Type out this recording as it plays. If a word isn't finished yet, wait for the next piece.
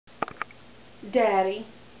Daddy,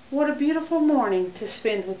 what a beautiful morning to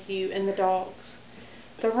spend with you and the dogs.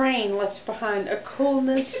 The rain left behind a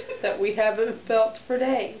coolness that we haven't felt for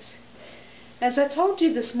days. As I told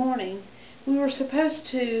you this morning, we were supposed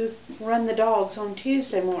to run the dogs on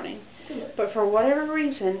Tuesday morning, but for whatever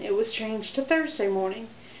reason it was changed to Thursday morning.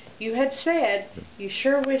 You had said you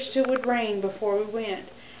sure wished it would rain before we went.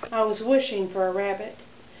 I was wishing for a rabbit.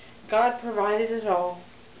 God provided it all.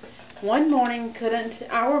 Our morning couldn't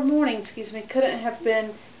have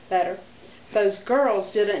been better. Those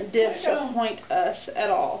girls didn't disappoint us at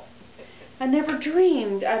all. I never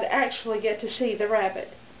dreamed I'd actually get to see the rabbit.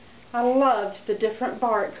 I loved the different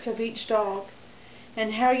barks of each dog,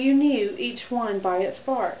 and how you knew each one by its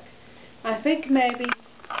bark. I think maybe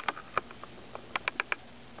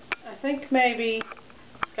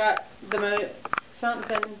got the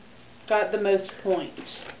most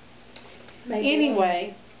points.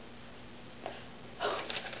 Anyway,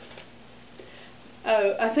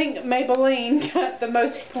 I think Maybelline got the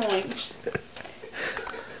most points.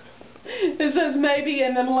 It says maybe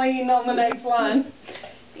and then lean on the next line.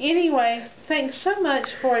 Anyway, thanks so much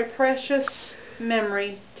for a precious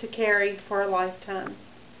memory to carry for a lifetime.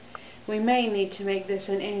 We may need to make this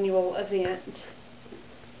an annual event.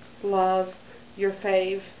 Love, your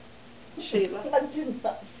fave, Sheila. I did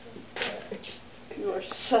not say that. You are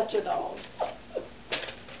such a dog.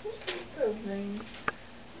 This is so mean.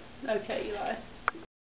 Okay, Eli.